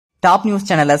Top news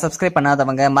சேனலை subscribe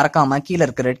பண்ணாதவங்க மறக்காம கீழ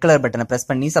இருக்க ரெட் கலர் பட்டனை பிரஸ்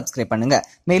பண்ணி சப்ஸ்கிரைப் பண்ணுங்க.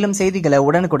 மேலும் செய்திகளை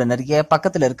உடனுக்குடன் அறிய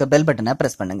பக்கத்துல இருக்க பெல் பட்டனை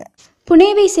பிரஸ் பண்ணுங்க.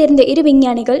 புனேவை சேர்ந்த இரு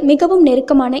விஞ்ஞானிகள் மிகவும்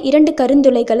நெருக்கமான 2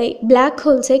 கருந்துளைகளை பிளாக்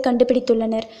ஹோல்ஸை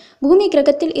கண்டுபிடித்துள்ளனர். பூமி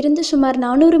கிரகத்தில் இருந்து சுமார்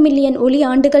 400 மில்லியன் ஒளி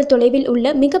ஆண்டுகள் தொலைவில்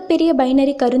உள்ள மிகப்பெரிய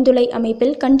பைனரி கருந்துளை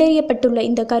அமைப்பில் கண்டறியப்பட்டுள்ள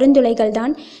இந்த கருந்துளைகள்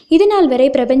தான் இதுநாள் வரை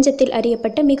பிரபஞ்சத்தில்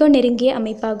அறியப்பட்ட மிக நெருங்கிய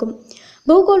அமைப்பாகும்.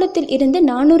 பூகோளத்தில் இருந்து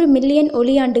 400 மில்லியன்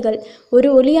ஒளியாண்டுகள். ஒரு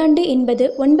ஒளியாண்டு என்பது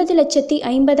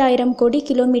 9,50,000 கோடி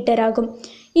கிலோமீட்டர் ஆகும்.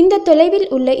 இந்த தொலைவில்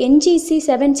உள்ள NGC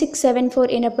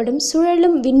 7674 எனப்படும்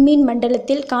சுழலும் விண்மீன்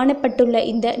மண்டலத்தில் காணப்பட்டுள்ள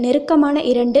இந்த நெருக்கமான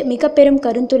 2 மிக பெரும்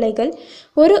கருந்துளைகள்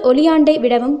ஒரு ஒளியாண்டை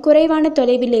விடவும் குறைவான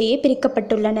தொலைவிலேயே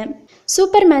பிரிக்கப்பட்டுள்ளன.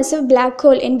 சூப்பர் மேசிவ் பிளாக்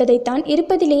ஹோல் என்பதைத்தான்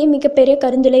இருப்பதிலேயே மிகப்பெரிய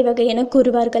கருந்துளை வகை என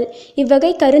கூறுவார்கள்.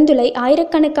 இவ்வகை கருந்துளை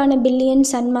ஆயிரக்கணக்கான பில்லியன்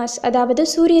சன்மாஸ் அதாவது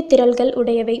சூரிய திரள்கள்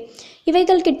உடையவை.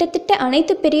 இவைகள் கிட்டத்தட்ட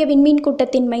அனைத்து பெரிய விண்மீன்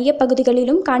கூட்டத்தின் மைய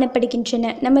பகுதிகளிலும்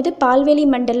காணப்படுகின்றன, நமது பால்வெளி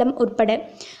மண்டலம் உட்பட.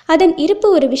 அதன் இருப்பு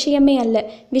ஒரு விஷயமே அல்ல.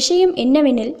 விஷயம்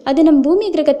என்னவெனில் அது நம் பூமி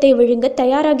கிரகத்தை விழுங்க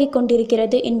தயாராகி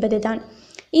கொண்டிருக்கிறது என்பதுதான்.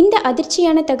 இந்த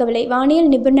அதிர்ச்சியான தகவலை வானியல்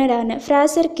நிபுணரான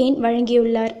ஃப்ராசர் கேன்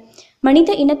வழங்கியுள்ளார்.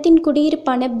 மனித இனத்தின்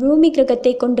குடியிருப்பான பூமி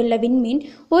கிரகத்தை கொண்டுள்ள விண்மீன்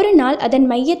ஒரு நாள் அதன்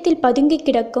மையத்தில் பதுங்கி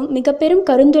கிடக்கும் மிக பெரும்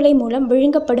கருந்துளை மூலம்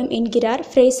விழுங்கப்படும் என்கிறார்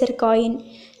ஃப்ரேசர் காயின்.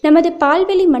 நமது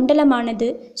பால்வெளி மண்டலமானது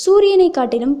சூரியனை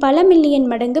காட்டிலும் பல மில்லியன்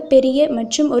மடங்கு பெரிய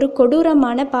மற்றும் ஒரு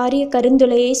கொடூரமான பாரிய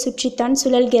கருந்துளையை சுற்றித்தான்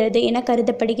சுழல்கிறது என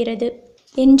கருதப்படுகிறது.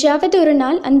 என்றாவது ஒரு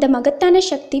நாள் அந்த மகத்தான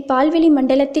சக்தி பால்வெளி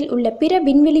மண்டலத்தில் உள்ள பிற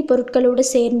விண்வெளி பொருட்களோடு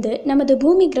சேர்ந்து நமது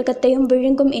பூமி கிரகத்தையும்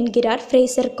விழுங்கும் என்கிறார்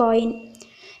ஃப்ரேசர் காயின்.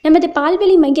 நமது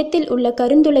பால்வெளி மையத்தில் உள்ள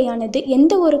கருந்துளையானது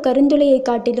எந்த ஒரு கருந்துளையை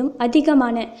காட்டிலும்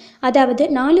அதிகமான, அதாவது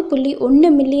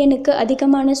 4.1 மில்லியனுக்கு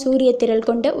அதிகமான சூரிய திரள்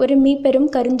கொண்ட ஒரு மீப்பெரும்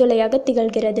கருந்துளையாக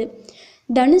திகழ்கிறது.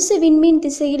 தனுசு விண்மீன்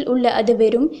திசையில் உள்ள அது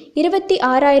வெறும்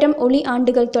 26,000 ஒளி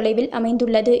ஆண்டுகள் தொலைவில்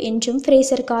அமைந்துள்ளது என்றும்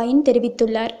ஃப்ரேசர் காயின்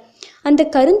தெரிவித்துள்ளார். அந்த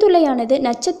கருந்துளையானது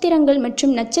நட்சத்திரங்கள்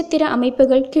மற்றும் நட்சத்திர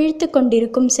அமைப்புகள் கிழித்து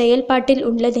கொண்டிருக்கும் செயல்பாட்டில்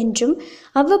உள்ளதென்றும்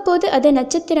அவ்வப்போது அது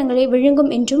நட்சத்திரங்களை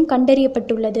விழுங்கும் என்றும்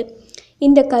கண்டறியப்பட்டுள்ளது.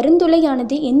 இந்த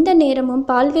கருந்துளையானது எந்த நேரமும்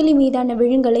பால்வெளி மீதான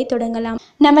விழுங்கலை தொடங்கலாம்.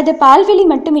 நமது பால்வெளி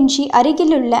மட்டுமின்றி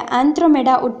அருகிலுள்ள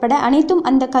ஆந்த்ரோமெடா உட்பட அனைத்தும்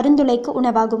அந்த கருந்துளைக்கு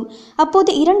உணவாகும்.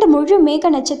 அப்போது 2 முழு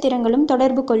மேக நட்சத்திரங்களும்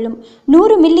தொடர்பு கொள்ளும்.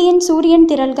 100 மில்லியன் சூரியன்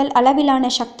திரள்கள்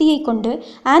அளவிலான சக்தியை கொண்டு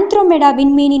ஆந்த்ரோமெடா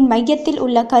விண்மீனின் மையத்தில்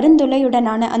உள்ள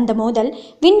கருந்துளையுடனான அந்த மோதல்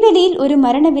விண்வெளியில் ஒரு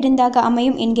மரண விருந்தாக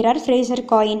அமையும் என்கிறார் ஃப்ரேசர்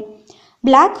காயின்.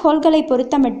 பிளாக் ஹோல்களை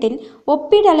பொறுத்தமட்டில்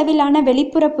ஒப்பீடளவிலான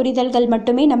வெளிப்புற புரிதல்கள்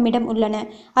மட்டுமே நம்மிடம் உள்ளன.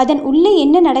 அதன் உள்ளே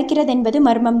என்ன நடக்கிறது என்பது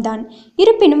மர்மம்தான்.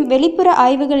 இருப்பினும் வெளிப்புற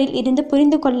ஆய்வுகளில் இருந்து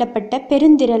புரிந்து கொள்ளப்பட்ட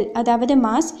பெருந்திரள் அதாவது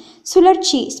மாஸ்,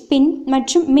 சுழற்சி ஸ்பின்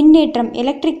மற்றும் மின்னேற்றம்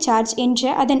எலக்ட்ரிக் சார்ஜ்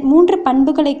என்ற அதன் 3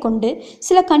 பண்புகளை கொண்டு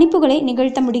சில கணிப்புகளை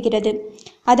நிகழ்த்த முடிகிறது.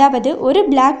 அதாவது ஒரு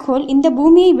பிளாக் ஹோல் இந்த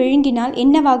பூமியை விழுங்கினால்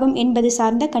என்னவாகும் என்பது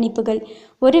சார்ந்த கணிப்புகள்.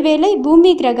 ஒருவேளை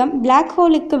பூமி கிரகம் பிளாக்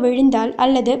ஹோலுக்கு விழுந்தால்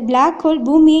அல்லது பிளாக் ஹோல்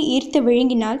பூமியை ஈர்த்து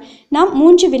விழுங்கினால் நாம்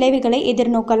 3 விளைவுகளை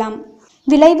எதிர்நோக்கலாம்.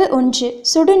 விளைவு 1,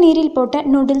 சுடுநீரில் போட்ட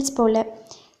நூடுல்ஸ் போல.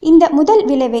 இந்த முதல்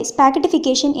விளைவை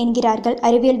ஸ்பாகெட்டிஃபிகேஷன் என்கிறார்கள்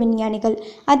அறிவியல் விஞ்ஞானிகள்.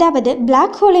 அதாவது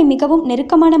பிளாக் ஹோலை மிகவும்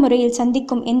நெருக்கமான முறையில்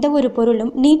சந்திக்கும் எந்த ஒரு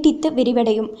பொருளும் நீட்டித்து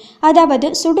விரிவடையும், அதாவது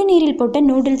சுடுநீரில் போட்ட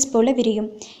நூடுல்ஸ் போல விரியும்.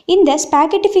 இந்த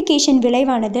ஸ்பாகெட்டிஃபிகேஷன்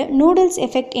விளைவானது நூடுல்ஸ்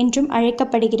எஃபெக்ட் என்றும்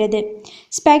அழைக்கப்படுகிறது.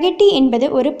 ஸ்பாகெட்டி என்பது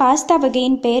ஒரு பாஸ்தா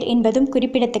வகையின் பெயர் என்பதும்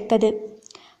குறிப்பிடத்தக்கது.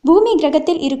 பூமி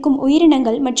கிரகத்தில் இருக்கும்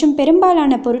உயிரினங்கள் மற்றும்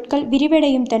பெரும்பாலான பொருட்கள்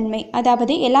விரிவடையும் தன்மை,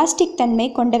 அதாவது எலாஸ்டிக் தன்மை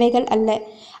கொண்டவைகள் அல்ல.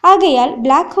 ஆகையால்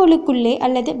பிளாக் ஹோலுக்குள்ளே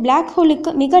அல்லது பிளாக்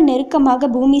ஹோலுக்கு மிக நெருக்கமாக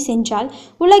பூமி சென்றால்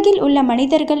உலகில் உள்ள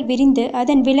மனிதர்கள் விரிந்து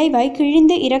அதன் விளைவாய்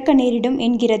கிழிந்து இறக்க நேரிடும்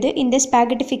என்கிறது இந்த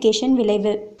ஸ்பாகெட்டிஃபிகேஷன்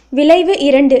விளைவு. விளைவு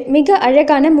 2, மிக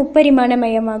அழகான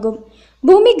முப்பரிமாணமயமாகும்.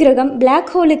 பூமி கிரகம்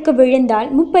பிளாக் ஹோலுக்கு விழுந்தால்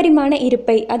முப்பரிமாண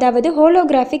இருப்பை, அதாவது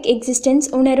ஹோலோகிராஃபிக் எக்ஸிஸ்டன்ஸ்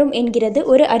உணரும் என்கிறது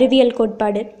ஒரு அறிவியல்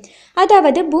கோட்பாடு.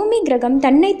 அதாவது பூமி கிரகம்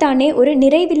தன்னைத்தானே ஒரு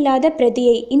நிறைவில்லாத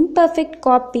பிரதியை இம்பர்ஃபெக்ட்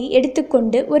காப்பி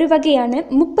எடுத்துக்கொண்டு ஒரு வகையான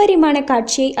முப்பரிமாண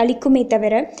காட்சியை அளிக்குமே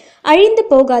தவிர அழிந்து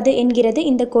போகாது என்கிறது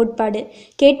இந்த கோட்பாடு.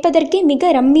 கேட்பதற்கே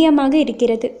மிக ரம்மியமாக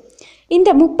இருக்கிறது. இந்த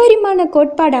முப்பரிமாண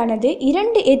கோட்பாடானது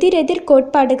 2 எதிரெதிர்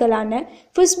கோட்பாடுகளான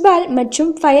ஃபுஸ்பால் மற்றும்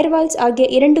ஃபயர்வால்ஸ் ஆகிய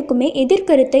 2க்குமே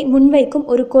எதிர்கருத்தை முன்வைக்கும்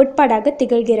ஒரு கோட்பாடாக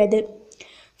திகழ்கிறது.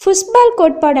 ஃபுஸ்பால்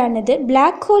கோட்பாடானது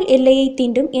பிளாக் ஹோல் எல்லையை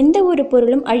தீண்டும் எந்த ஒரு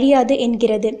பொருளும் அழியாது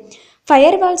என்கிறது.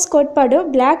 ஃபயர்வால்ஸ் கோட்பாடோ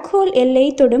பிளாக் ஹோல்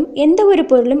எல்லையை தொடும் எந்த ஒரு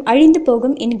பொருளும் அழிந்து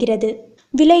போகும் என்கிறது.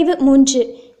 விளைவு 3,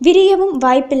 விரியவும்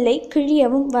வாய்ப்பில்லை,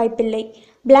 கிழியவும் வாய்ப்பில்லை.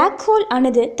 பிளாக் ஹோல்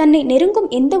ஆனது தன்னை நெருங்கும்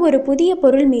எந்த ஒரு புதிய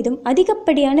பொருள் மீதும்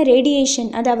அதிகப்படியான ரேடியேஷன்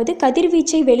அதாவது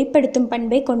கதிர்வீச்சை வெளிப்படுத்தும்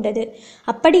பண்பை கொண்டது.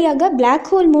 அப்படியாக பிளாக்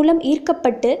ஹோல் மூலம்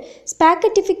ஈர்க்கப்பட்டு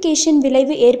ஸ்பாகெட்டிஃபிகேஷன்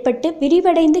விளைவு ஏற்பட்டு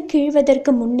விரிவடைந்து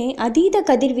கீழ்வதற்கு முன்னே அதீத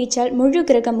கதிர்வீச்சால் முழு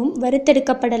கிரகமும்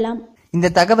வறுத்தெடுக்கப்படலாம். இந்த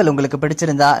தகவல் உங்களுக்கு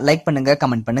பிடிச்சிருந்தா லைக் பண்ணுங்க,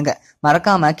 கமெண்ட் பண்ணுங்க.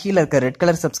 மறக்காம கீழே இருக்க ரெட்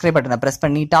கலர் சப்ஸ்கிரைப் பட்டனை பிரஸ்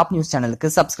பண்ணி டாப் நியூஸ் சேனலுக்கு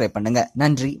சப்ஸ்கிரைப் பண்ணுங்க.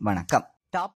 நன்றி, வணக்கம்.